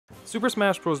Super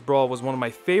Smash Bros. Brawl was one of my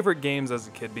favorite games as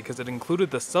a kid because it included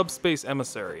the Subspace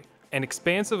Emissary, an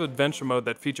expansive adventure mode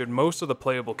that featured most of the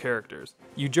playable characters.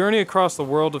 You journey across the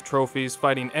world of trophies,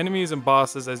 fighting enemies and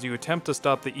bosses as you attempt to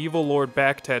stop the evil Lord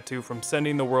Back Tattoo from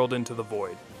sending the world into the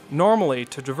void. Normally,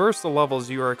 to traverse the levels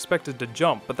you are expected to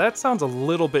jump, but that sounds a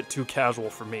little bit too casual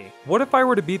for me. What if I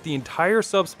were to beat the entire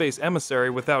Subspace Emissary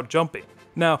without jumping?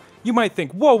 Now, you might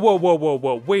think, whoa,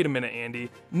 wait a minute, Andy.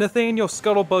 Nathaniel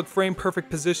Scuttlebug Frame Perfect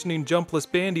Positioning Jumpless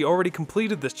Bandy already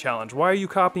completed this challenge, why are you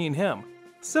copying him?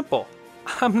 Simple.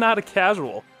 I'm not a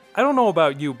casual. I don't know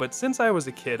about you, but since I was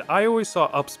a kid, I always saw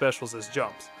up specials as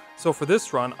jumps. So for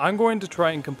this run, I'm going to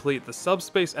try and complete the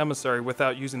Subspace Emissary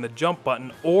without using the jump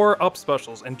button or up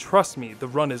specials, and trust me, the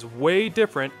run is way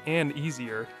different and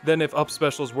easier than if up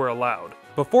specials were allowed.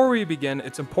 Before we begin,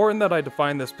 it's important that I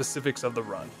define the specifics of the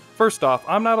run. First off,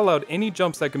 I'm not allowed any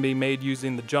jumps that can be made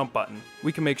using the jump button.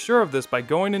 We can make sure of this by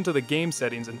going into the game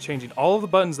settings and changing all of the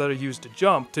buttons that are used to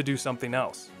jump to do something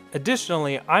else.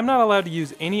 Additionally, I'm not allowed to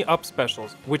use any up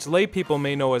specials, which lay people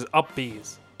may know as up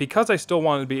Bs. Because I still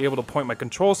wanted to be able to point my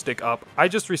control stick up, I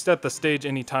just reset the stage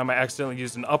anytime I accidentally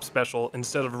used an up special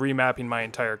instead of remapping my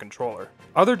entire controller.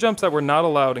 Other jumps that were not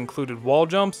allowed included wall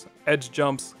jumps, edge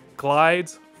jumps,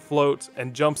 glides, floats,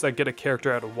 and jumps that get a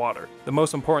character out of water. The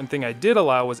most important thing I did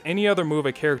allow was any other move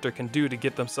a character can do to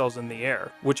get themselves in the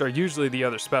air, which are usually the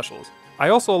other specials. I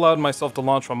also allowed myself to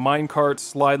launch from minecarts,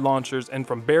 slide launchers, and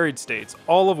from buried states,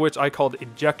 all of which I called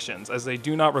ejections as they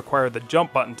do not require the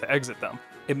jump button to exit them.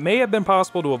 It may have been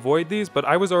possible to avoid these, but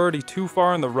I was already too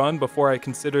far in the run before I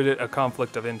considered it a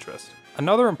conflict of interest.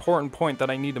 Another important point that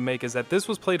I need to make is that this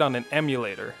was played on an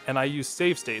emulator, and I used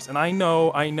save states, and I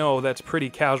know that's pretty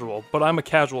casual, but I'm a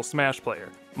casual Smash player.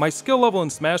 My skill level in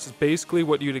Smash is basically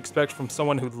what you'd expect from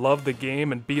someone who loved the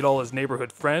game and beat all his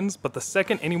neighborhood friends, but the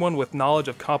second anyone with knowledge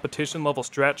of competition level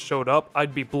strats showed up,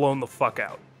 I'd be blown the fuck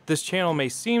out. This channel may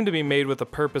seem to be made with the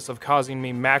purpose of causing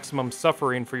me maximum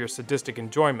suffering for your sadistic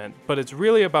enjoyment, but it's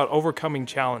really about overcoming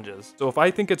challenges. So if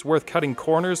I think it's worth cutting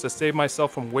corners to save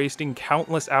myself from wasting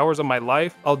countless hours of my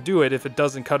life, I'll do it if it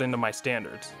doesn't cut into my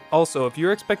standards. Also, if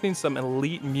you're expecting some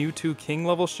elite Mewtwo King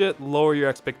level shit, lower your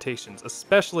expectations,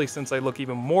 especially since I look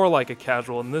even more like a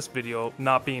casual in this video,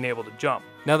 not being able to jump.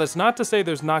 Now that's not to say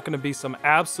there's not going to be some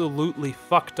absolutely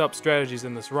fucked up strategies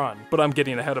in this run, but I'm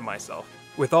getting ahead of myself.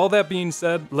 With all that being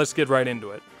said, let's get right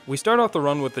into it. We start off the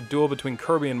run with the duel between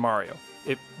Kirby and Mario.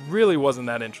 It really wasn't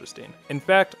that interesting. In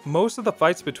fact, most of the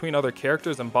fights between other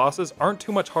characters and bosses aren't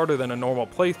too much harder than a normal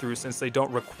playthrough since they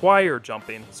don't require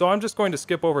jumping, so I'm just going to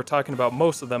skip over talking about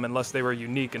most of them unless they were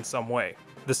unique in some way.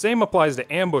 The same applies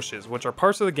to ambushes, which are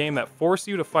parts of the game that force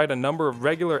you to fight a number of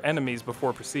regular enemies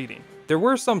before proceeding. There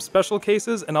were some special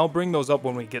cases, and I'll bring those up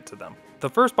when we get to them. The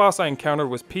first boss I encountered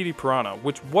was Petey Piranha,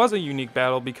 which was a unique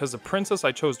battle because the princess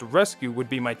I chose to rescue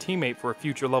would be my teammate for a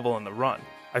future level in the run.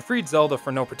 I freed Zelda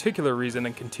for no particular reason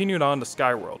and continued on to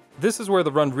Skyworld. This is where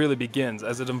the run really begins,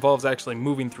 as it involves actually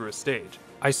moving through a stage.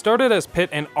 I started as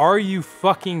Pit, and are you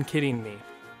fucking kidding me?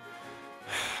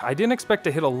 I didn't expect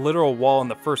to hit a literal wall in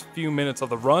the first few minutes of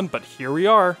the run, but here we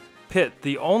are. Pit,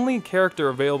 the only character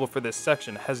available for this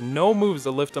section, has no moves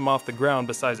to lift him off the ground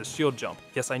besides a shield jump.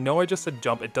 Yes, I know I just said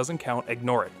jump, it doesn't count,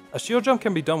 ignore it. A shield jump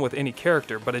can be done with any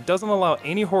character, but it doesn't allow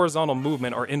any horizontal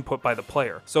movement or input by the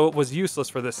player, so it was useless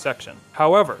for this section.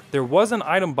 However, there was an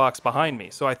item box behind me,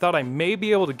 so I thought I may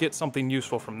be able to get something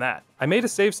useful from that. I made a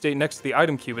save state next to the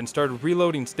item cube and started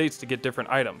reloading states to get different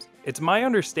items. It's my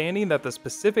understanding that the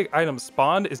specific item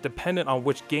spawned is dependent on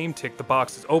which game tick the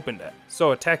box is opened at,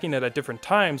 so attacking it at different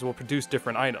times will produce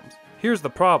different items. Here's the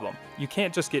problem, you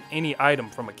can't just get any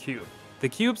item from a cube. The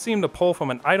cubes seem to pull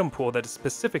from an item pool that is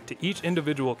specific to each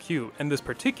individual cube, and this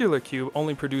particular cube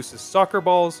only produces soccer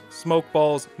balls, smoke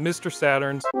balls, Mr.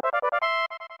 Saturns,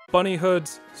 bunny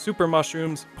hoods, super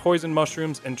mushrooms, poison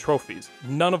mushrooms, and trophies,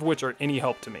 none of which are any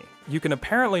help to me. You can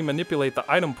apparently manipulate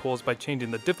the item pools by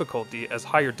changing the difficulty, as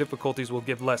higher difficulties will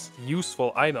give less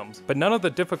useful items, but none of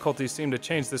the difficulties seem to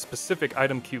change this specific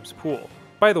item cube's pool.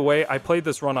 By the way, I played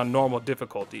this run on normal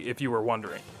difficulty, if you were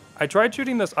wondering. I tried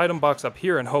shooting this item box up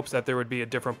here in hopes that there would be a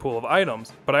different pool of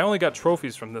items, but I only got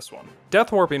trophies from this one.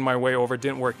 Death warping my way over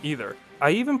didn't work either.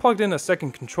 I even plugged in a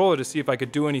second controller to see if I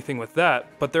could do anything with that,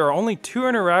 but there are only two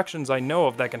interactions I know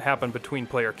of that can happen between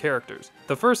player characters.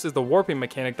 The first is the warping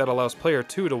mechanic that allows player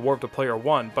 2 to warp to player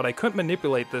 1, but I couldn't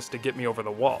manipulate this to get me over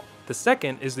the wall. The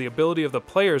second is the ability of the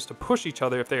players to push each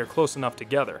other if they are close enough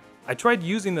together. I tried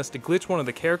using this to glitch one of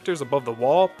the characters above the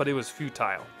wall, but it was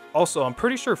futile. Also, I'm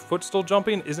pretty sure footstool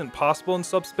jumping isn't possible in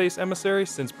Subspace Emissary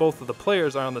since both of the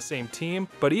players are on the same team,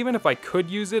 but even if I could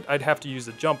use it, I'd have to use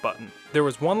the jump button. There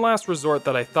was one last resort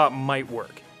that I thought might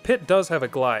work. Pit does have a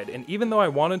glide, and even though I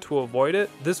wanted to avoid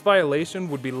it, this violation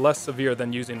would be less severe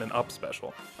than using an up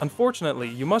special. Unfortunately,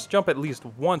 you must jump at least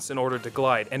once in order to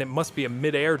glide, and it must be a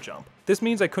mid-air jump. This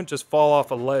means I couldn't just fall off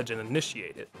a ledge and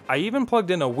initiate it. I even plugged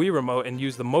in a Wii remote and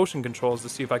used the motion controls to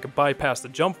see if I could bypass the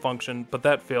jump function, but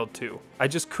that failed too. I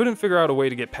just couldn't figure out a way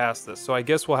to get past this, so I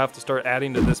guess we'll have to start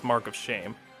adding to this mark of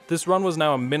shame. This run was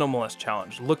now a minimalist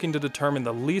challenge, looking to determine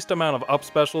the least amount of up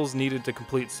specials needed to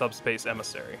complete Subspace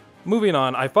Emissary. Moving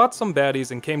on, I fought some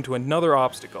baddies and came to another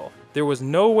obstacle. There was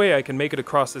no way I could make it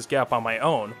across this gap on my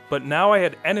own, but now I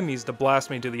had enemies to blast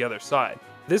me to the other side.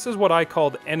 This is what I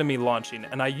called enemy launching,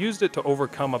 and I used it to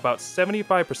overcome about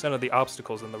 75% of the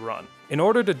obstacles in the run. In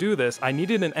order to do this, I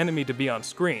needed an enemy to be on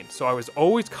screen, so I was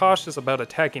always cautious about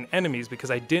attacking enemies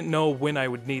because I didn't know when I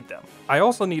would need them. I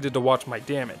also needed to watch my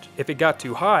damage. If it got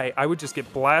too high, I would just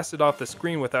get blasted off the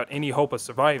screen without any hope of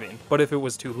surviving, but if it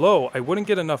was too low, I wouldn't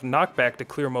get enough knockback to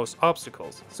clear most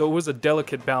obstacles, so it was a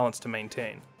delicate balance to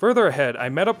maintain. Further ahead, I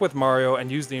met up with Mario and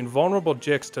used the invulnerable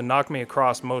Jix to knock me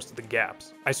across most of the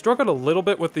gaps. I struggled a little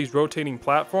bit with these rotating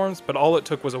platforms, but all it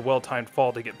took was a well-timed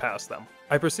fall to get past them.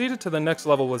 I proceeded to the next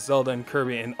level with Zelda and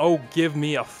Kirby, and oh, give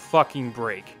me a fucking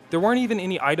break. There weren't even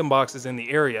any item boxes in the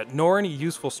area, nor any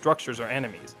useful structures or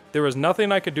enemies. There was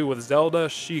nothing I could do with Zelda,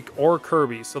 Sheik, or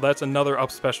Kirby, so that's another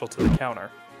up special to the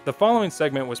counter. The following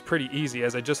segment was pretty easy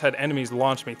as I just had enemies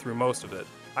launch me through most of it.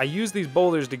 I used these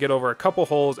boulders to get over a couple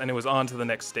holes and it was on to the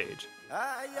next stage.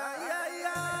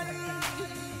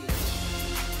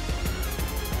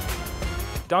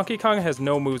 Donkey Kong has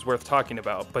no moves worth talking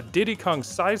about, but Diddy Kong's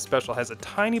side special has a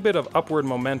tiny bit of upward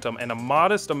momentum and a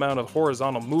modest amount of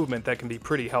horizontal movement that can be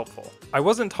pretty helpful. I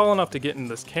wasn't tall enough to get in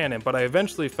this cannon, but I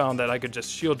eventually found that I could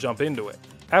just shield jump into it.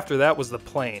 After that was the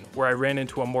plane, where I ran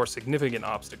into a more significant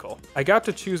obstacle. I got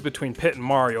to choose between Pit and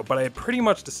Mario, but I had pretty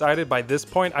much decided by this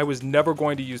point I was never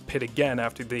going to use Pit again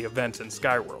after the events in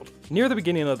Skyworld. Near the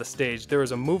beginning of the stage, there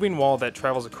is a moving wall that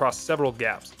travels across several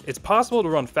gaps. It's possible to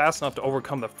run fast enough to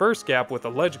overcome the first gap with a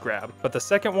ledge grab, but the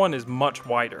second one is much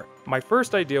wider. My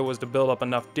first idea was to build up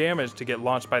enough damage to get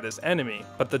launched by this enemy,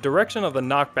 but the direction of the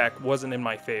knockback wasn't in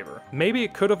my favor. Maybe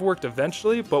it could have worked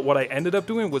eventually, but what I ended up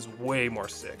doing was way more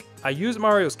sick. I used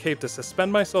Mario's cape to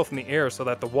suspend myself in the air so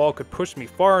that the wall could push me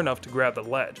far enough to grab the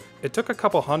ledge. It took a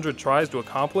couple hundred tries to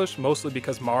accomplish, mostly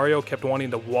because Mario kept wanting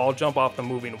to wall jump off the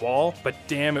moving wall, but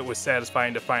damn, it was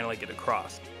satisfying to finally get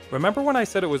across. Remember when I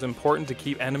said it was important to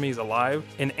keep enemies alive?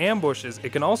 In ambushes,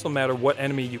 it can also matter what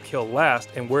enemy you kill last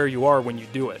and where you are when you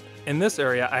do it. In this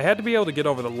area, I had to be able to get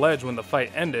over the ledge when the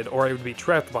fight ended, or I would be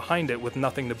trapped behind it with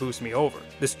nothing to boost me over.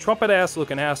 This trumpet-ass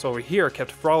looking ass over here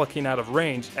kept frolicking out of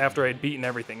range after I'd beaten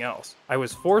everything else. I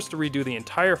was forced to redo the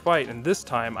entire fight, and this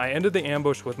time, I ended the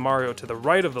ambush with Mario to the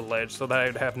right of the ledge so that I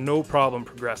would have no problem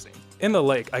progressing. In the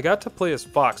lake, I got to play as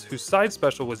Fox, whose side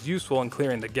special was useful in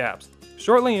clearing the gaps.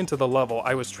 Shortly into the level,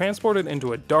 I was transported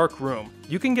into a dark room.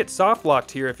 You can get soft locked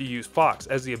here if you use Fox,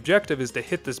 as the objective is to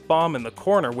hit this bomb in the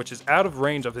corner which is out of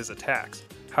range of his attacks.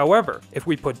 However, if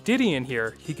we put Diddy in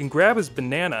here, he can grab his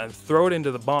banana and throw it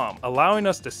into the bomb, allowing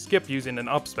us to skip using an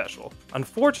up special.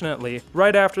 Unfortunately,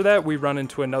 right after that we run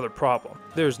into another problem.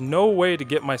 There's no way to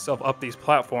get myself up these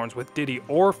platforms with Diddy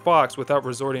or Fox without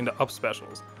resorting to up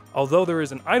specials. Although there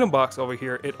is an item box over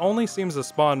here, it only seems to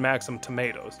spawn maximum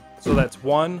tomatoes. So that's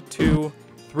 1, 2,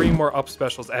 3 more up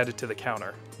specials added to the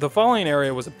counter. The following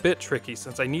area was a bit tricky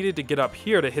since I needed to get up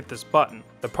here to hit this button.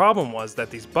 The problem was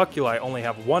that these bucculi only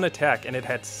have one attack and it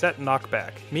had set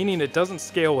knockback, meaning it doesn't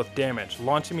scale with damage,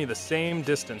 launching me the same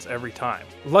distance every time.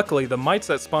 Luckily, the mites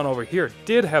that spawn over here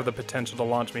did have the potential to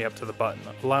launch me up to the button,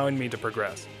 allowing me to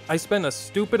progress. I spent a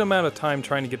stupid amount of time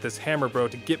trying to get this hammer bro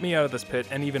to get me out of this pit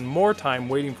and even more time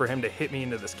waiting for him to hit me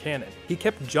into this cannon. He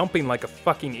kept jumping like a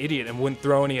fucking idiot and wouldn't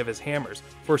throw any of his hammers,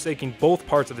 forsaking both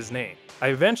parts of his name. I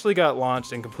eventually got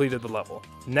launched and completed the level.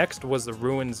 Next was the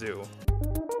Ruined Zoo.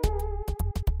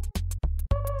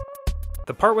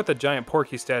 The part with the giant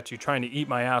Porky statue trying to eat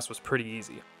my ass was pretty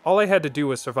easy. All I had to do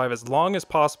was survive as long as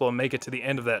possible and make it to the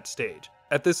end of that stage.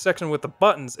 At this section with the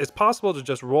buttons, it's possible to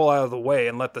just roll out of the way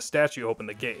and let the statue open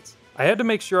the gates. I had to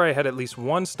make sure I had at least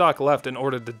one stock left in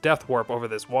order to death warp over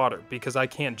this water, because I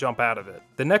can't jump out of it.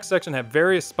 The next section had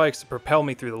various spikes to propel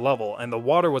me through the level, and the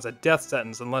water was a death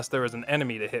sentence unless there was an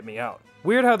enemy to hit me out.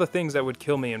 Weird how the things that would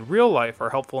kill me in real life are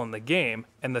helpful in the game,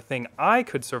 and the thing I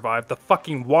could survive, the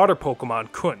fucking water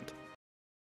Pokemon couldn't.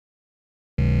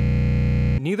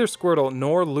 Neither Squirtle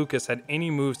nor Lucas had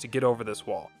any moves to get over this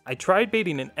wall. I tried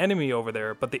baiting an enemy over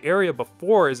there, but the area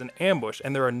before is an ambush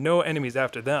and there are no enemies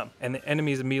after them. And the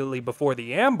enemies immediately before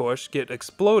the ambush get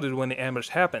exploded when the ambush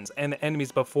happens, and the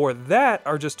enemies before that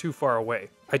are just too far away.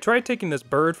 I tried taking this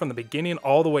bird from the beginning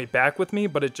all the way back with me,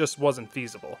 but it just wasn't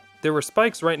feasible. There were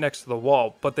spikes right next to the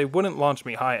wall, but they wouldn't launch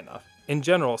me high enough. In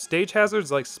general, stage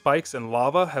hazards like spikes and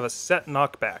lava have a set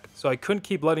knockback, so I couldn't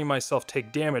keep letting myself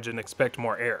take damage and expect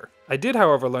more air. I did,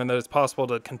 however, learn that it's possible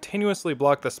to continuously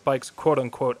block the spike's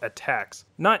quote-unquote attacks.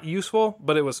 Not useful,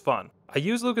 but it was fun. I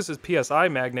used Lucas's PSI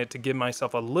magnet to give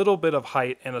myself a little bit of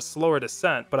height and a slower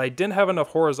descent, but I didn't have enough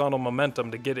horizontal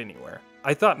momentum to get anywhere.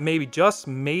 I thought maybe, just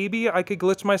maybe, I could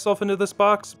glitch myself into this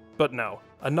box, but no.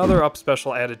 Another up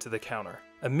special added to the counter.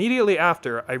 Immediately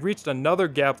after, I reached another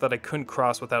gap that I couldn't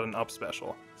cross without an up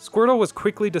special. Squirtle was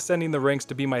quickly descending the ranks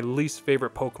to be my least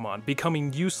favorite Pokemon,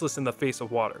 becoming useless in the face of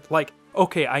water. Like,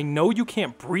 okay, I know you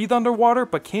can't breathe underwater,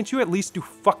 but can't you at least do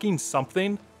fucking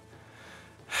something?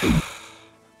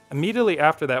 Immediately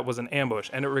after that was an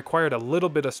ambush, and it required a little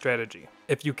bit of strategy.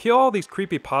 If you kill all these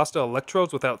creepypasta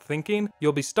electrodes without thinking,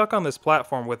 you'll be stuck on this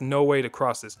platform with no way to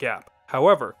cross this gap.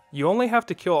 However, you only have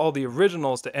to kill all the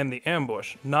originals to end the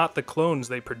ambush, not the clones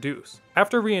they produce.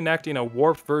 After reenacting a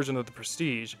warped version of the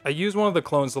Prestige, I used one of the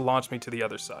clones to launch me to the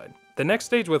other side. The next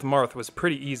stage with Marth was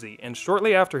pretty easy, and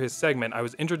shortly after his segment I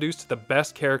was introduced to the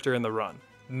best character in the run,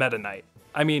 Meta Knight.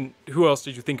 I mean, who else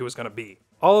did you think it was going to be?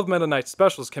 All of Meta Knight's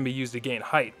specials can be used to gain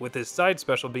height, with his side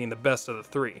special being the best of the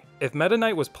three. If Meta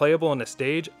Knight was playable in a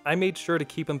stage, I made sure to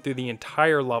keep him through the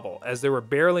entire level, as there were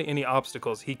barely any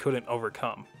obstacles he couldn't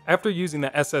overcome. After using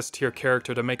the SS tier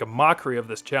character to make a mockery of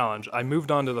this challenge, I moved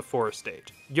on to the forest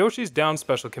stage. Yoshi's down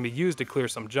special can be used to clear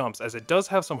some jumps, as it does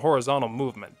have some horizontal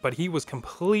movement, but he was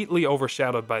completely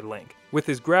overshadowed by Link. With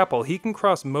his grapple, he can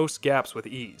cross most gaps with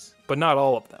ease, but not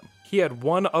all of them. He had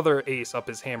one other ace up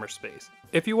his hammer space.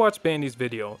 If you watch Bandy's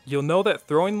video, you'll know that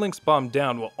throwing Link's bomb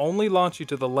down will only launch you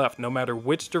to the left no matter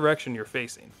which direction you're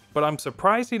facing. But I'm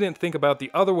surprised he didn't think about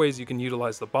the other ways you can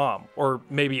utilize the bomb, or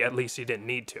maybe at least he didn't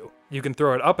need to. You can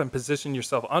throw it up and position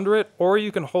yourself under it, or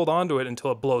you can hold onto it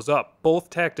until it blows up, both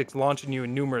tactics launching you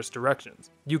in numerous directions.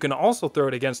 You can also throw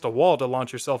it against a wall to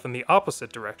launch yourself in the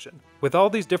opposite direction. With all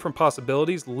these different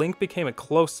possibilities, Link became a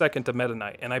close second to Meta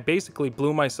Knight, and I basically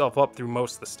blew myself up through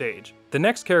most of the stage. The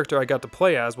next character I got to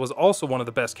play as was also one of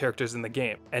the best characters in the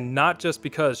game, and not just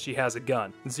because she has a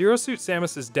gun. Zero Suit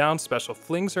Samus's down special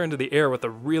flings her into the air with a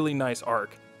really nice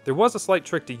arc. There was a slight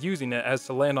trick to using it, as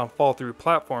to land on fall through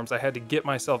platforms I had to get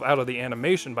myself out of the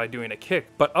animation by doing a kick,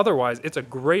 but otherwise it's a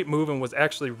great move and was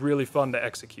actually really fun to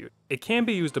execute. It can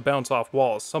be used to bounce off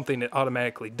walls, something it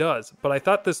automatically does, but I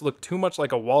thought this looked too much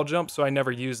like a wall jump, so I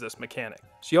never used this mechanic.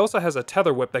 She also has a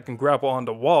tether whip that can grapple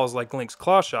onto walls like Link's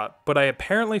claw shot, but I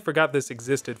apparently forgot this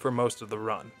existed for most of the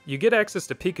run. You get access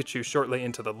to Pikachu shortly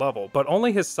into the level, but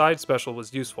only his side special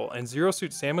was useful, and Zero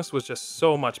Suit Samus was just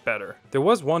so much better. There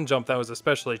was one jump that was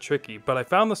especially tricky, but I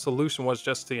found the solution was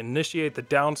just to initiate the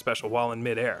down special while in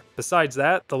midair. Besides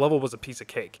that, the level was a piece of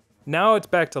cake. Now it's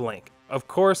back to Link. Of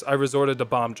course, I resorted to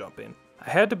bomb jumping. I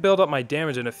had to build up my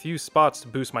damage in a few spots to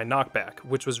boost my knockback,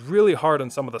 which was really hard on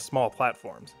some of the small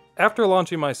platforms. After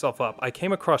launching myself up, I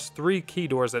came across 3 key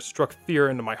doors that struck fear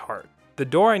into my heart. The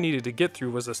door I needed to get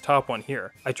through was this top one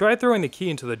here. I tried throwing the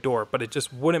key into the door, but it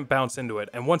just wouldn't bounce into it,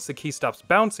 and once the key stops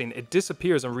bouncing, it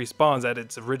disappears and respawns at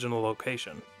its original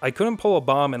location. I couldn't pull a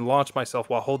bomb and launch myself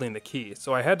while holding the key,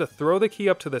 so I had to throw the key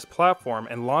up to this platform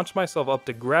and launch myself up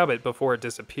to grab it before it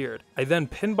disappeared. I then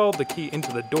pinballed the key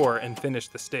into the door and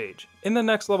finished the stage. In the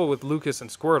next level with Lucas and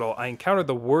Squirtle, I encountered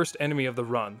the worst enemy of the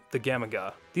run, the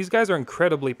Gamaga. These guys are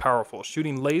incredibly powerful,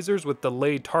 shooting lasers with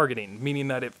delayed targeting, meaning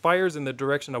that it fires in the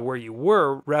direction of where you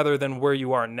were rather than where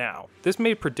you are now. This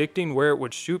made predicting where it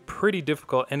would shoot pretty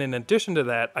difficult, and in addition to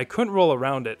that, I couldn't roll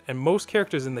around it, and most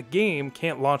characters in the game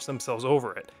can't launch themselves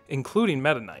over it, including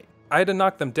Meta Knight. I had to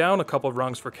knock them down a couple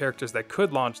rungs for characters that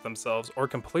could launch themselves, or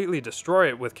completely destroy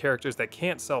it with characters that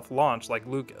can't self-launch like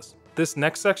Lucas. This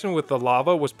next section with the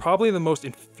lava was probably the most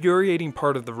infuriating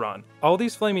part of the run. All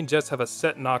these flaming jets have a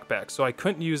set knockback, so I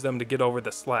couldn't use them to get over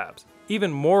the slabs.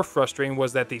 Even more frustrating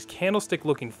was that these candlestick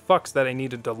looking fucks that I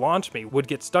needed to launch me would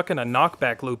get stuck in a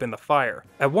knockback loop in the fire.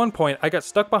 At one point, I got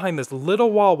stuck behind this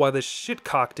little wall while this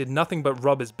shitcock did nothing but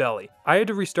rub his belly. I had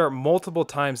to restart multiple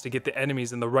times to get the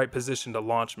enemies in the right position to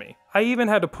launch me. I even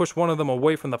had to push one of them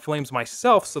away from the flames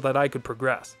myself so that I could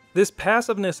progress. This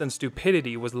passiveness and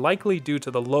stupidity was likely due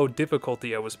to the low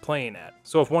difficulty I was playing at,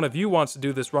 so if one of you wants to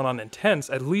do this run on intense,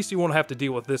 at least you won't have to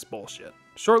deal with this bullshit.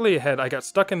 Shortly ahead, I got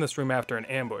stuck in this room after an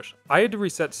ambush. I had to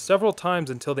reset several times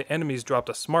until the enemies dropped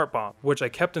a smart bomb, which I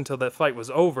kept until that fight was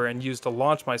over and used to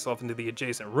launch myself into the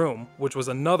adjacent room, which was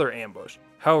another ambush.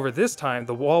 However, this time,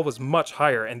 the wall was much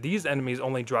higher and these enemies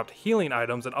only dropped healing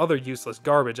items and other useless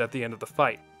garbage at the end of the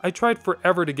fight. I tried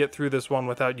forever to get through this one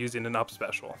without using an up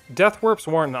special. Death warps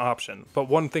weren't an option, but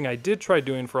one thing I did try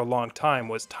doing for a long time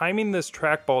was timing this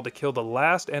trackball to kill the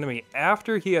last enemy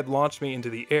after he had launched me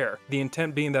into the air, the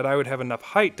intent being that I would have enough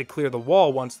height to clear the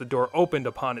wall once the door opened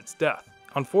upon its death.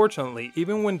 Unfortunately,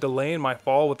 even when delaying my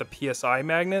fall with the PSI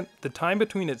magnet, the time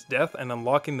between its death and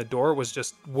unlocking the door was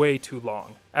just way too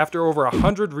long. After over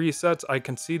 100 resets, I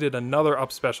conceded another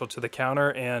up special to the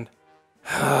counter and...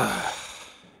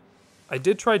 I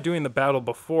did try doing the battle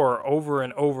before over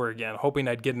and over again, hoping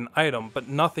I'd get an item, but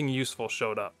nothing useful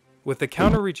showed up. With the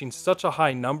counter reaching such a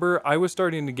high number, I was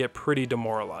starting to get pretty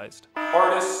demoralized.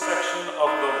 Hardest section of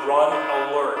the run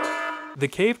alert. The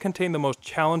cave contained the most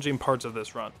challenging parts of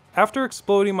this run. After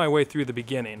exploding my way through the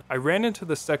beginning, I ran into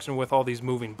the section with all these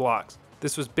moving blocks.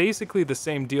 This was basically the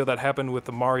same deal that happened with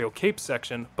the Mario Cape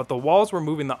section, but the walls were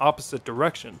moving the opposite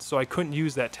direction, so I couldn't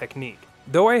use that technique.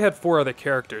 Though I had 4 other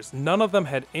characters, none of them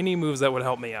had any moves that would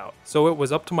help me out, so it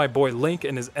was up to my boy Link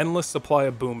and his endless supply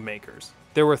of boom makers.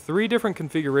 There were 3 different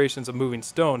configurations of moving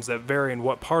stones that vary in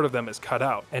what part of them is cut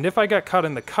out, and if I got caught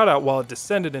in the cutout while it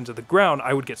descended into the ground,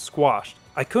 I would get squashed.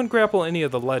 I couldn't grapple any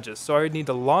of the ledges, so I would need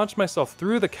to launch myself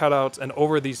through the cutouts and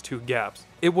over these 2 gaps.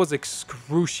 It was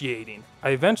excruciating. I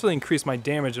eventually increased my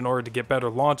damage in order to get better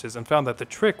launches and found that the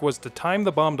trick was to time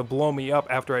the bomb to blow me up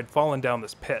after I'd fallen down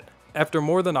this pit. After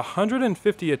more than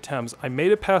 150 attempts, I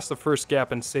made it past the first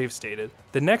gap and save stated.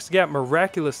 The next gap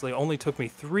miraculously only took me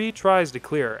 3 tries to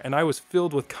clear, and I was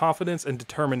filled with confidence and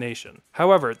determination.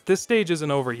 However, this stage isn't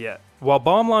over yet. While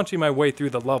bomb launching my way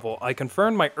through the level, I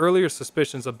confirmed my earlier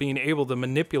suspicions of being able to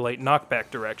manipulate knockback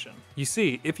direction. You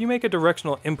see, if you make a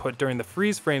directional input during the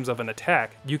freeze frames of an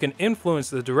attack, you can influence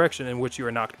the direction in which you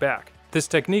are knocked back. This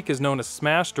technique is known as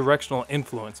Smash Directional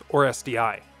Influence, or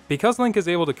SDI. Because Link is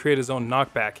able to create his own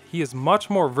knockback, he is much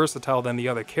more versatile than the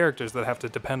other characters that have to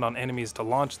depend on enemies to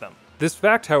launch them. This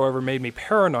fact, however, made me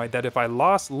paranoid that if I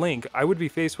lost Link, I would be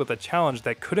faced with a challenge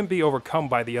that couldn't be overcome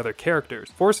by the other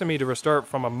characters, forcing me to restart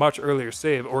from a much earlier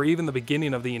save or even the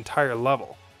beginning of the entire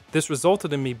level. This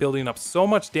resulted in me building up so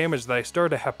much damage that I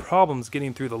started to have problems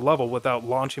getting through the level without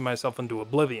launching myself into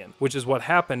oblivion, which is what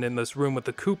happened in this room with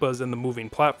the Koopas and the moving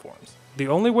platforms. The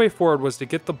only way forward was to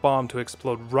get the bomb to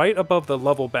explode right above the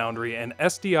level boundary and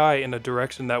SDI in a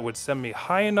direction that would send me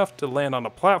high enough to land on a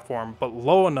platform, but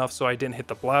low enough so I didn't hit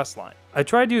the blast line. I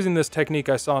tried using this technique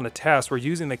I saw in a task where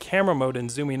using the camera mode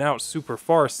and zooming out super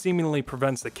far seemingly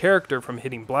prevents the character from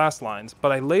hitting blast lines,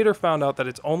 but I later found out that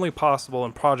it's only possible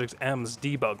in Project M's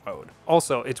debug mode.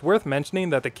 Also, it's worth mentioning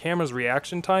that the camera's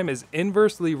reaction time is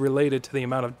inversely related to the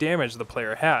amount of damage the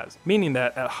player has, meaning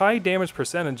that at high damage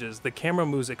percentages, the camera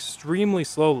moves extremely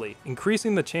slowly,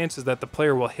 increasing the chances that the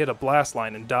player will hit a blast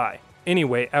line and die.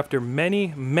 Anyway, after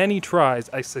many tries,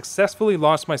 I successfully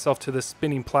launched myself to this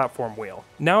spinning platform wheel.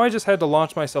 Now I just had to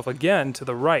launch myself again to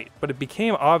the right, but it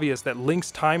became obvious that Link's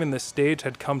time in this stage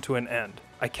had come to an end.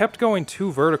 I kept going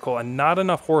too vertical and not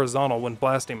enough horizontal when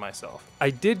blasting myself.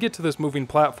 I did get to this moving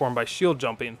platform by shield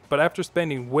jumping, but after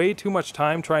spending way too much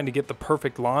time trying to get the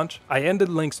perfect launch, I ended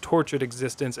Link's tortured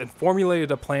existence and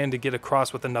formulated a plan to get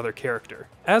across with another character.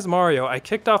 As Mario, I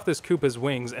kicked off this Koopa's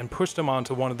wings and pushed him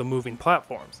onto one of the moving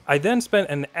platforms. I then spent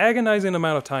an agonizing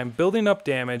amount of time building up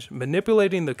damage,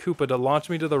 manipulating the Koopa to launch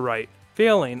me to the right,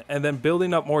 failing, and then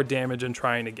building up more damage and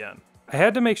trying again. I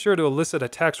had to make sure to elicit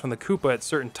attacks from the Koopa at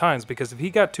certain times because if he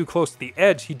got too close to the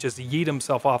edge, he'd just yeet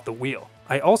himself off the wheel.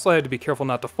 I also had to be careful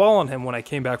not to fall on him when I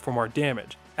came back for more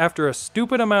damage. After a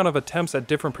stupid amount of attempts at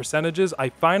different percentages, I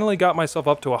finally got myself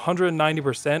up to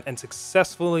 190% and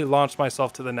successfully launched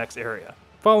myself to the next area.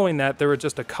 Following that, there were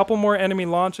just a couple more enemy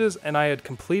launches and I had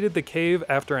completed the cave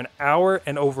after an hour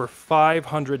and over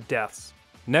 500 deaths.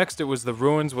 Next, it was the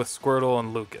ruins with Squirtle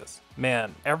and Lucas.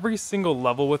 Man, every single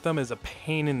level with them is a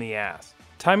pain in the ass.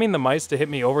 Timing the mice to hit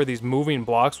me over these moving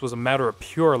blocks was a matter of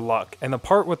pure luck, and the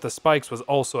part with the spikes was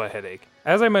also a headache.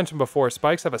 As I mentioned before,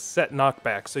 spikes have a set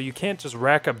knockback, so you can't just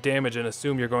rack up damage and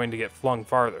assume you're going to get flung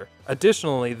farther.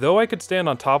 Additionally, though I could stand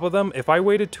on top of them, if I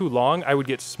waited too long, I would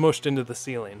get smushed into the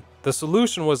ceiling. The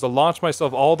solution was to launch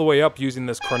myself all the way up using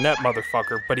this cornet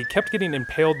motherfucker, but he kept getting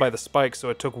impaled by the spikes, so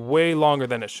it took way longer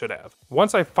than it should have.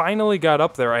 Once I finally got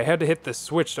up there, I had to hit this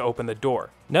switch to open the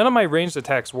door. None of my ranged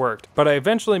attacks worked, but I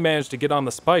eventually managed to get on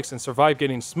the spikes and survive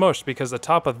getting smushed because the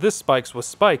top of this spikes was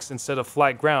spikes instead of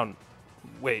flat ground.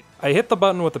 wait. I hit the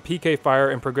button with the PK fire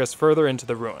and progressed further into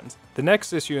the ruins. The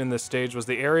next issue in this stage was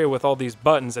the area with all these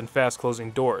buttons and fast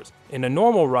closing doors. In a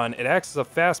normal run, it acts as a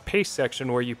fast paced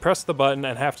section where you press the button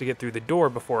and have to get through the door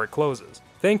before it closes.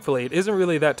 Thankfully, it isn't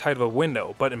really that tight of a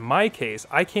window, but in my case,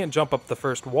 I can't jump up the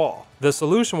first wall. The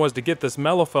solution was to get this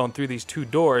mellophone through these 2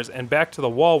 doors and back to the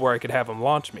wall where I could have him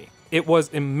launch me. It was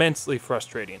immensely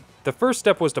frustrating. The first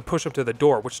step was to push him to the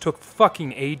door, which took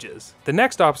fucking ages. The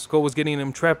next obstacle was getting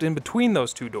him trapped in between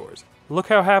those 2 doors. Look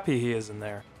how happy he is in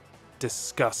there.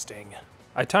 Disgusting.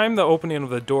 I timed the opening of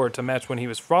the door to match when he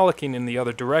was frolicking in the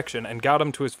other direction and got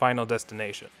him to his final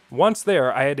destination. Once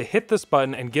there, I had to hit this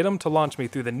button and get him to launch me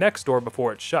through the next door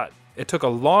before it shut. It took a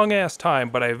long ass time,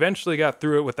 but I eventually got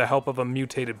through it with the help of a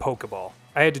mutated Pokeball.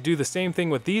 I had to do the same thing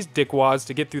with these dickwads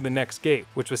to get through the next gate,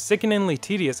 which was sickeningly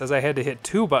tedious as I had to hit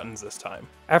 2 buttons this time.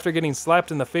 After getting slapped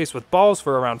in the face with balls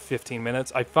for around 15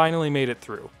 minutes, I finally made it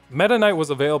through. Meta Knight was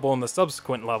available in the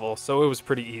subsequent level, so it was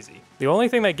pretty easy. The only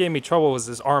thing that gave me trouble was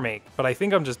this arm ache, but I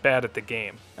think I'm just bad at the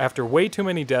game. After way too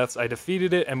many deaths, I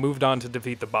defeated it and moved on to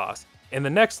defeat the boss. In the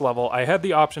next level, I had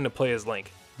the option to play as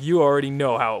Link. You already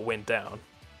know how it went down.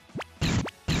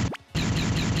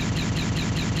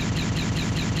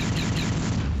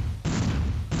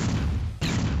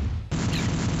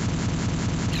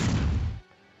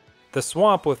 The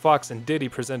swamp with Fox and Diddy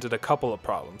presented a couple of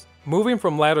problems. Moving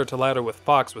from ladder to ladder with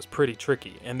Fox was pretty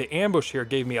tricky, and the ambush here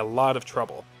gave me a lot of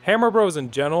trouble. Hammer Bros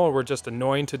in general were just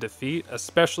annoying to defeat,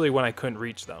 especially when I couldn't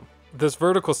reach them. This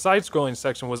vertical side-scrolling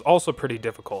section was also pretty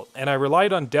difficult, and I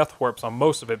relied on death warps on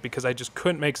most of it because I just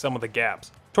couldn't make some of the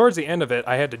gaps. Towards the end of it,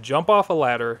 I had to jump off a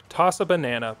ladder, toss a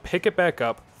banana, pick it back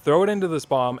up, throw it into this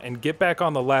bomb, and get back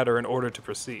on the ladder in order to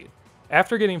proceed.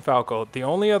 After getting Falco, the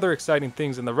only other exciting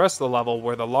things in the rest of the level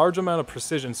were the large amount of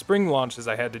precision spring launches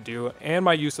I had to do and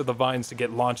my use of the vines to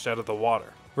get launched out of the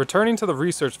water. Returning to the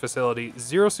research facility,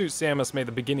 Zero Suit Samus made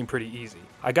the beginning pretty easy.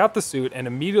 I got the suit and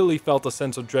immediately felt a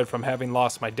sense of dread from having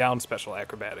lost my down special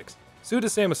acrobatics. Suit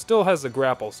of Samus still has the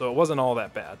grapple, so it wasn't all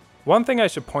that bad. One thing I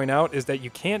should point out is that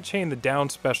you can't chain the down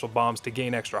special bombs to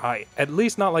gain extra height, at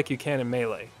least not like you can in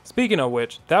Melee. Speaking of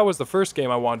which, that was the first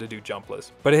game I wanted to do jumpless,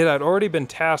 but it had already been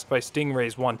tasked by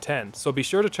Stingray's 110, so be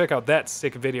sure to check out that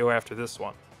sick video after this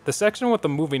one. The section with the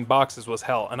moving boxes was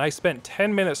hell, and I spent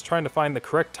 10 minutes trying to find the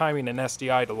correct timing in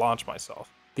SDI to launch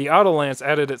myself. The Auto Lance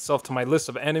added itself to my list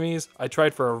of enemies. I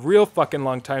tried for a real fucking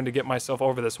long time to get myself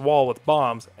over this wall with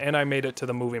bombs, and I made it to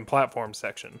the moving platform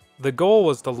section. The goal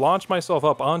was to launch myself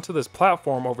up onto this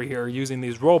platform over here using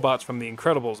these robots from the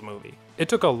Incredibles movie. It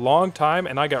took a long time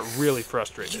and I got really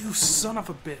frustrated. You son of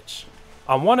a bitch.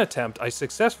 On one attempt, I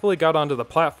successfully got onto the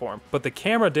platform, but the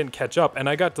camera didn't catch up and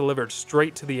I got delivered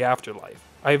straight to the afterlife.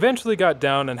 I eventually got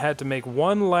down and had to make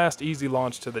one last easy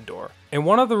launch to the door. In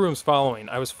one of the rooms following,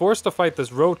 I was forced to fight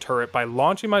this row turret by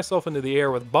launching myself into the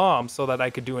air with bombs so that I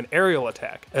could do an aerial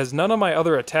attack, as none of my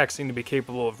other attacks seemed to be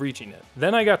capable of reaching it.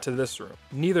 Then I got to this room.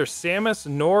 Neither Samus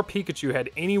nor Pikachu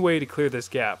had any way to clear this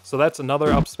gap, so that's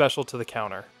another up special to the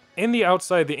counter. In the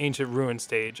Outside the Ancient Ruin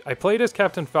stage, I played as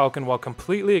Captain Falcon while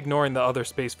completely ignoring the other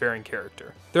spacefaring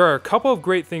character. There are a couple of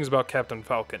great things about Captain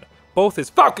Falcon. Both his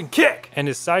Falcon Kick and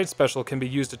his side special can be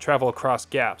used to travel across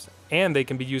gaps, and they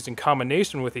can be used in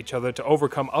combination with each other to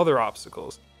overcome other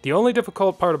obstacles. The only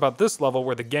difficult part about this level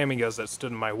were the Gamigas that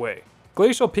stood in my way.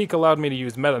 Glacial Peak allowed me to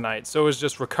use Meta Knight, so it was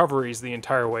just recoveries the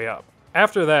entire way up.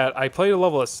 After that, I played a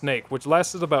level as Snake, which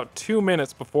lasted about 2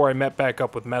 minutes before I met back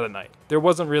up with Meta Knight. There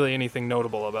wasn't really anything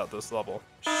notable about this level.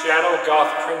 Shadow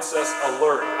Goth Princess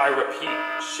Alert. I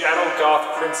repeat, Shadow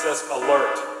Goth Princess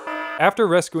Alert. After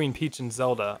rescuing Peach and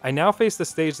Zelda, I now face the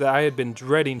stage that I had been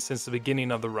dreading since the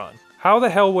beginning of the run. How the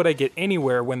hell would I get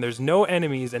anywhere when there's no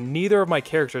enemies and neither of my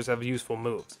characters have useful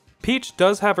moves? Peach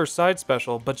does have her side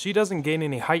special, but she doesn't gain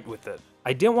any height with it.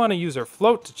 I didn't want to use her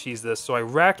float to cheese this, so I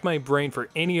racked my brain for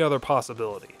any other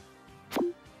possibility.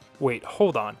 Wait,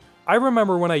 hold on. I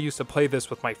remember when I used to play this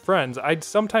with my friends, I'd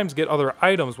sometimes get other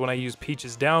items when I used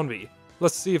Peach's down B.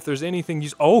 Let's see if there's anything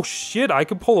Oh shit, I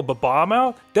can pull a bomb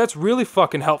out? That's really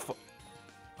fucking helpful.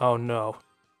 Oh no.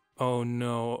 Oh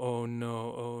no, oh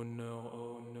no, oh no,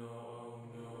 oh no, oh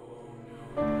no,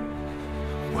 oh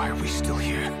no. Why are we still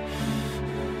here?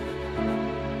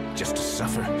 Just to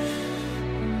suffer?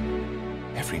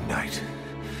 Every night,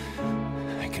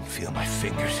 I can feel my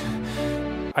fingers.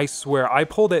 I swear, I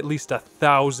pulled at least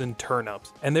 1,000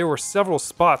 turnips, and there were several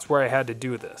spots where I had to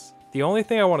do this. The only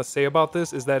thing I want to say about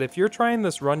this is that if you're trying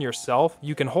this run yourself,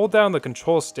 you can hold down the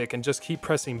control stick and just keep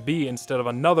pressing B instead of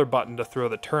another button to throw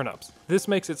the turnips. This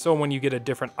makes it so when you get a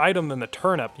different item than the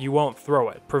turnip, you won't throw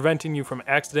it, preventing you from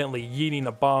accidentally yeeting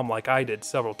a bomb like I did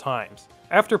several times.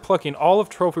 After plucking all of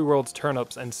Trophy World's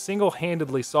turnips and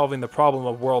single-handedly solving the problem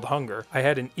of world hunger, I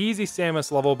had an easy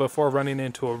Samus level before running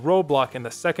into a roadblock in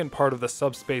the second part of the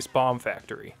Subspace Bomb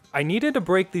Factory. I needed to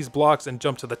break these blocks and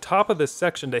jump to the top of this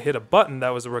section to hit a button that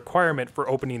was a requirement for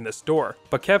opening this door,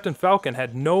 but Captain Falcon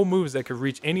had no moves that could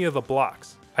reach any of the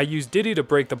blocks. I used Diddy to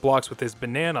break the blocks with his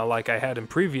banana like I had in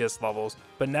previous levels,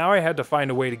 but now I had to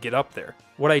find a way to get up there.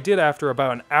 What I did after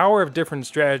about an hour of different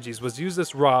strategies was use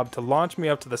this Rob to launch me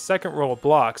up to the second row of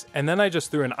blocks, and then I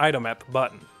just threw an item at the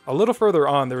button. A little further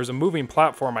on, there was a moving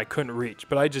platform I couldn't reach,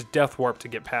 but I just death warped to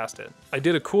get past it. I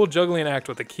did a cool juggling act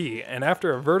with a key, and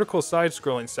after a vertical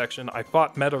side-scrolling section, I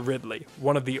fought Meta Ridley,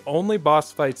 one of the only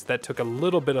boss fights that took a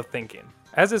little bit of thinking.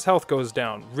 As his health goes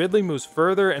down, Ridley moves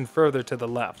further and further to the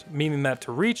left, meaning that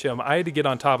to reach him, I had to get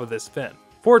on top of this fin.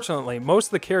 Fortunately, most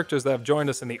of the characters that have joined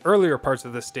us in the earlier parts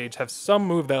of this stage have some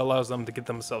move that allows them to get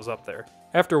themselves up there.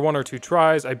 After 1 or 2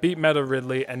 tries, I beat Meta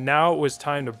Ridley, and now it was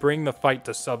time to bring the fight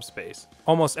to Subspace.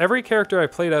 Almost every character I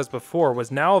played as before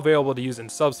was now available to use in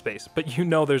Subspace, but you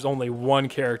know there's only one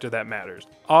character that matters.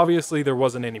 Obviously there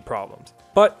wasn't any problems.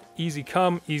 But easy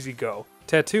come, easy go.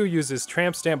 Tattoo uses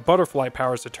tramp stamp butterfly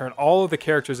powers to turn all of the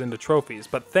characters into trophies,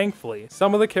 but thankfully,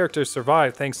 some of the characters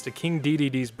survived thanks to King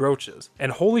DDD's brooches.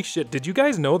 And holy shit, did you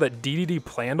guys know that DDD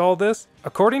planned all this?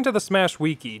 According to the Smash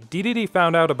Wiki, DDD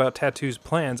found out about Tattoo's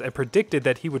plans and predicted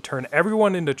that he would turn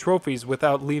everyone into trophies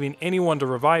without leaving anyone to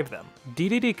revive them.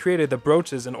 DDD created the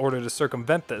brooches in order to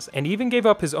circumvent this, and even gave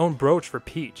up his own brooch for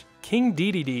Peach. King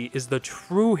DDD is the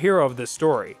true hero of this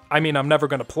story. I mean, I'm never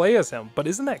gonna play as him, but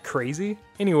isn't that crazy?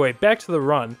 Anyway, back to the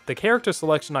run. The character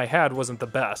selection I had wasn't the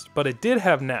best, but it did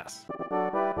have Ness.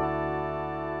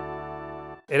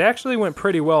 It actually went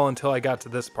pretty well until I got to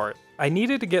this part. I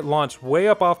needed to get launched way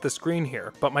up off the screen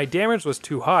here, but my damage was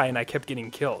too high and I kept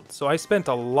getting killed, so I spent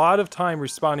a lot of time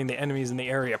respawning the enemies in the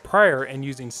area prior and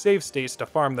using save states to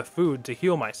farm the food to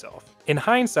heal myself. In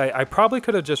hindsight, I probably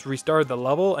could have just restarted the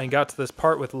level and got to this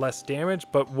part with less damage,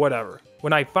 but whatever.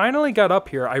 When I finally got up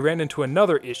here, I ran into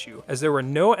another issue, as there were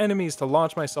no enemies to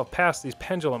launch myself past these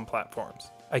pendulum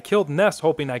platforms. I killed Ness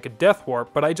hoping I could death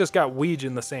warp, but I just got Weege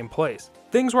in the same place.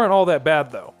 Things weren't all that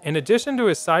bad though. In addition to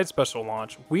his side special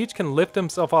launch, Weege can lift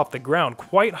himself off the ground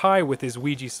quite high with his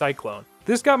Ouija Cyclone.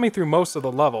 This got me through most of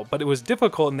the level, but it was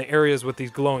difficult in the areas with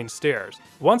these glowing stairs.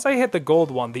 Once I hit the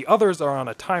gold one, the others are on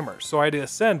a timer, so I had to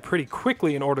ascend pretty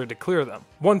quickly in order to clear them.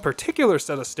 One particular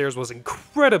set of stairs was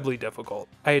incredibly difficult.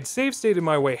 I had save stated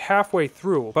my way halfway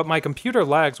through, but my computer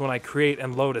lags when I create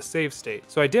and load a save state,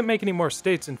 so I didn't make any more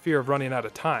states in fear of running out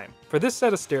of time. For this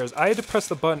set of stairs, I had to press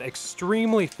the button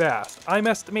extremely fast. I'm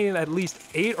estimating at least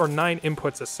 8 or 9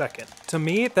 inputs a second. To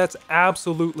me, that's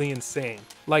absolutely insane.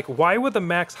 Like, why would the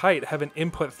max height have an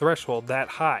input threshold that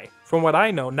high? From what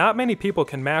I know, not many people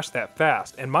can mash that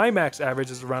fast, and my max average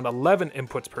is around 11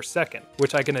 inputs per second,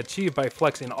 which I can achieve by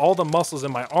flexing all the muscles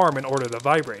in my arm in order to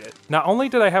vibrate it. Not only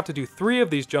did I have to do 3 of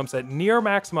these jumps at near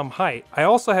maximum height, I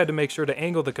also had to make sure to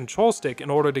angle the control stick in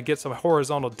order to get some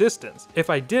horizontal distance. If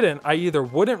I didn't, I either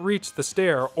wouldn't reach the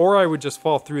stair or I would just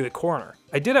fall through the corner.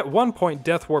 I did at one point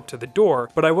death warp to the door,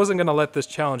 but I wasn't gonna let this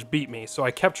challenge beat me, so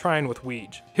I kept trying with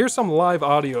Weege. Here's some live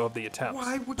audio of the attempts.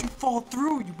 Why would you fall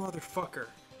through, you motherfucker?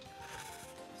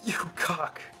 You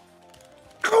cock.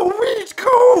 Go, Weege,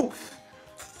 go!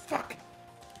 Fuck.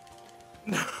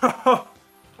 No,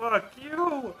 fuck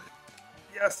you.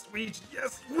 Yes, Weege,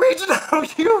 yes, Weege, no,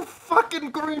 you fucking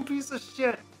green piece of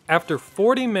shit. After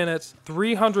 40 minutes,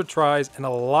 300 tries, and a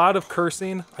lot of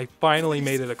cursing, I finally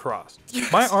made it across.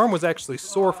 Yes. My arm was actually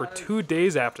sore for 2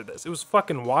 days after this. It was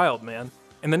fucking wild, man.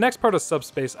 In the next part of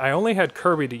Subspace, I only had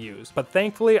Kirby to use, but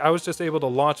thankfully I was just able to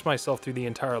launch myself through the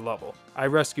entire level. I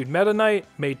rescued Meta Knight,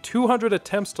 made 200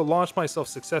 attempts to launch myself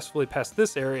successfully past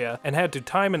this area, and had to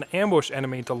time an ambush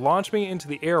enemy to launch me into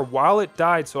the air while it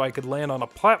died so I could land on a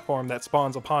platform that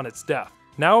spawns upon its death.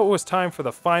 Now it was time for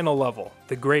the final level,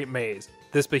 the Great Maze.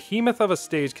 This behemoth of a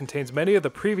stage contains many of the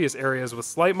previous areas with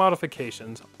slight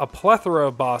modifications, a plethora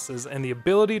of bosses, and the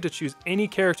ability to choose any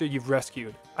character you've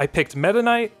rescued. I picked Meta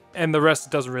Knight, and the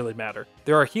rest doesn't really matter.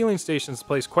 There are healing stations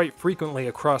placed quite frequently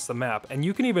across the map, and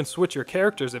you can even switch your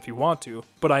characters if you want to,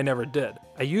 but I never did.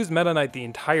 I used Meta Knight the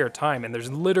entire time, and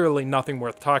there's literally nothing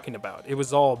worth talking about. It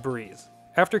was all a breeze.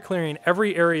 After clearing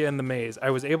every area in the maze, I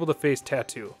was able to face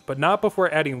Tattoo, but not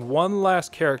before adding one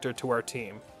last character to our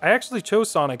team. I actually chose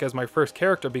Sonic as my first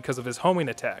character because of his homing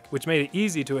attack, which made it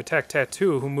easy to attack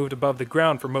Tattoo, who moved above the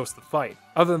ground for most of the fight.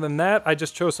 Other than that, I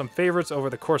just chose some favorites over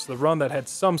the course of the run that had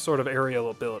some sort of aerial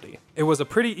ability. It was a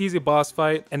pretty easy boss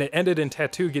fight, and it ended in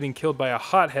Tattoo getting killed by a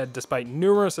hothead despite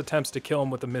numerous attempts to kill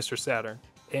him with the Mr. Saturn.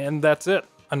 And that's it.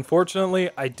 Unfortunately,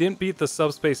 I didn't beat the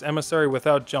Subspace Emissary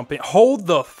without jumping. Hold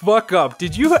the fuck up.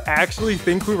 Did you actually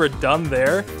think we were done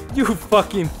there? You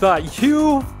fucking thought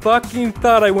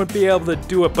I wouldn't be able to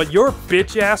do it, but your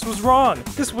bitch ass was wrong.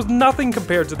 This was nothing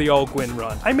compared to the Awaken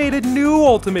run. I made a new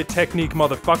ultimate technique,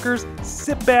 motherfuckers.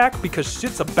 Sit back because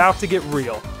shit's about to get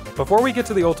real. Before we get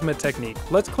to the ultimate technique,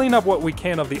 let's clean up what we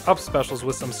can of the up specials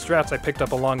with some strats I picked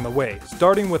up along the way,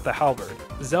 starting with the halberd.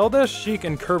 Zelda, Sheik,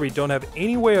 and Kirby don't have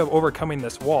any way of overcoming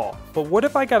this wall, but what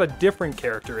if I got a different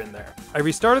character in there? I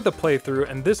restarted the playthrough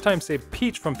and this time saved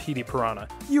Peach from PD Piranha.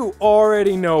 You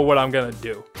already know what I'm gonna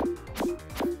do.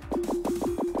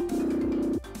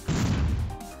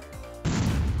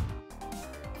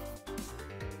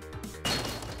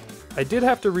 I did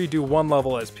have to redo one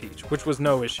level as Peach, which was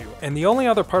no issue, and the only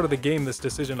other part of the game this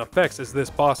decision affects is this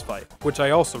boss fight, which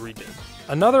I also redid.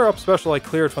 Another up special I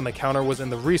cleared from the counter was in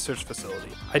the research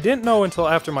facility. I didn't know until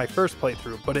after my first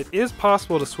playthrough, but it is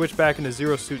possible to switch back into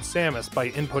Zero Suit Samus by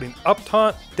inputting up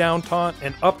taunt, down taunt,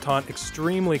 and up taunt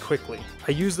extremely quickly.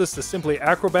 I use this to simply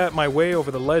acrobat my way over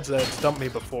the ledge that had stumped me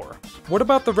before. What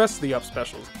about the rest of the up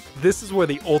specials? This is where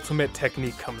the ultimate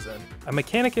technique comes in. A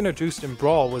mechanic introduced in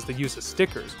Brawl was the use of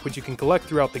stickers, which you can collect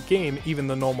throughout the game, even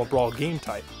the normal Brawl game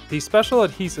type. These special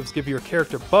adhesives give your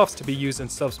character buffs to be used in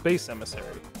Subspace Emissary.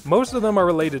 Most of them are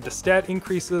related to stat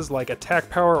increases like attack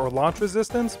power or launch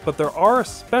resistance, but there are a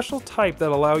special type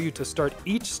that allow you to start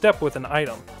each step with an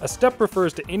item. A step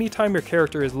refers to any time your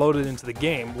character is loaded into the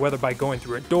game, whether by going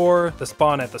through a door, the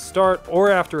spawn at the start,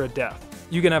 or after a death.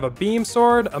 You can have a beam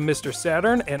sword, a Mr.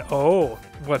 Saturn, and oh,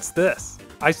 what's this?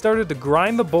 I started to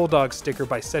grind the Bulldog sticker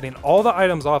by setting all the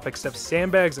items off except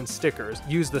sandbags and stickers,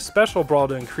 used the special Brawl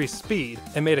to increase speed,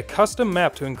 and made a custom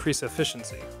map to increase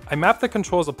efficiency. I mapped the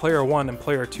controls of Player 1 and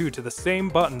Player 2 to the same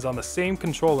buttons on the same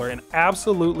controller and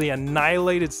absolutely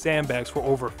annihilated sandbags for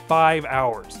over 5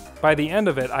 hours. By the end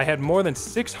of it, I had more than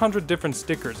 600 different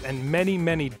stickers and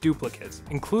many duplicates,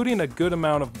 including a good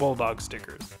amount of Bulldog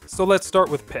stickers. So let's start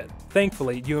with Pit.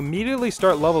 Thankfully, you immediately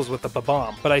start levels with the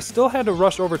Ba-Bomb, but I still had to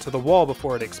rush over to the wall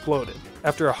before it exploded.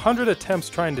 After 100 attempts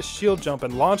trying to shield jump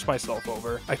and launch myself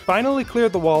over, I finally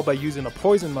cleared the wall by using a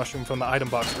poison mushroom from the item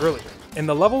box earlier. In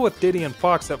the level with Diddy and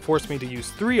Fox that forced me to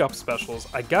use 3 up specials,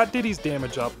 I got Diddy's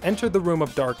damage up, entered the Room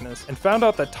of Darkness, and found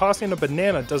out that tossing a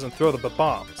banana doesn't throw the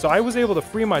Ba-Bomb, so I was able to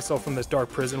free myself from this dark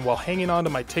prison while hanging on to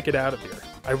my ticket out of here.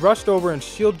 I rushed over and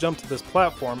shield jumped to this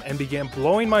platform and began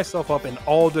blowing myself up in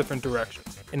all different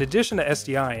directions. In addition to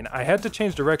SDIing, I had to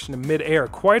change direction in mid-air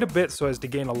quite a bit so as to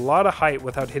gain a lot of height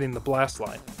without hitting the blast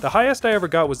line. The highest I ever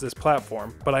got was this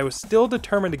platform, but I was still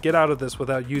determined to get out of this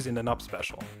without using an up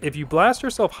special. If you blast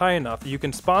yourself high enough, you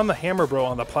can spawn the Hammer Bro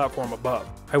on the platform above.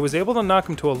 I was able to knock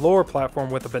him to a lower platform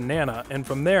with a banana, and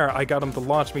from there I got him to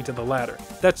launch me to the ladder.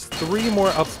 That's 3 more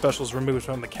up specials removed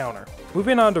from the counter.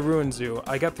 Moving on to Ruin Zoo,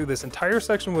 I got through this entire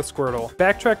section with Squirtle,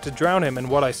 backtracked to drown him in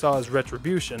what I saw as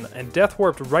Retribution, and death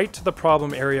warped right to the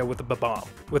problem area with the Ba-Bomb.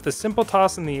 With a simple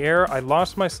toss in the air, I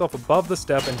launched myself above the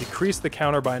step and decreased the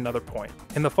counter by another point.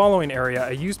 In the following area,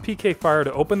 I used PK Fire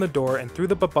to open the door and threw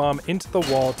the Ba-Bomb into the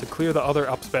wall to clear the other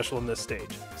up special in this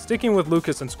stage. Sticking with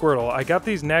Lucas and Squirtle, I got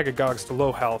these Nagagogs to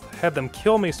low health, had them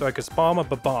kill me so I could spawn a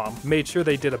Ba-Bomb, made sure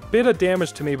they did a bit of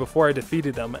damage to me before I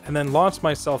defeated them, and then launched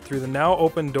myself through the now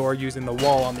open door using the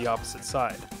wall on the opposite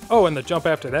side. Oh, and the jump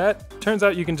after that? Turns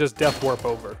out you can just death warp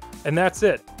over. And that's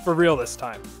it, for real this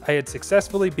time. I had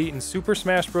successfully beaten Super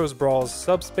Smash Bros. Brawl's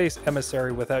Subspace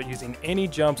Emissary without using any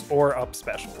jumps or up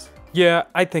specials. Yeah,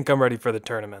 I think I'm ready for the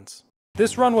tournaments.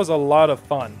 This run was a lot of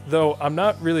fun, though I'm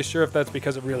not really sure if that's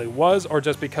because it really was or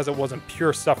just because it wasn't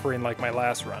pure suffering like my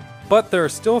last run. But there are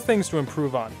still things to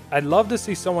improve on. I'd love to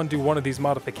see someone do one of these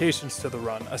modifications to the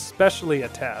run, especially a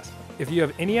task. If you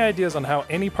have any ideas on how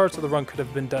any parts of the run could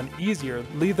have been done easier,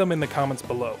 leave them in the comments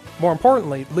below. More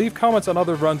importantly, leave comments on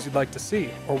other runs you'd like to see,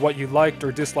 or what you liked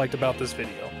or disliked about this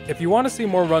video. If you want to see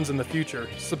more runs in the future,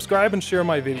 subscribe and share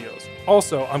my videos.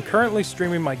 Also, I'm currently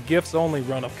streaming my gifts only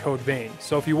run of Code Vein,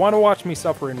 so if you want to watch me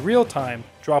suffer in real time,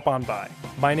 drop on by.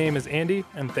 My name is Andy,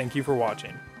 and thank you for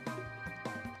watching.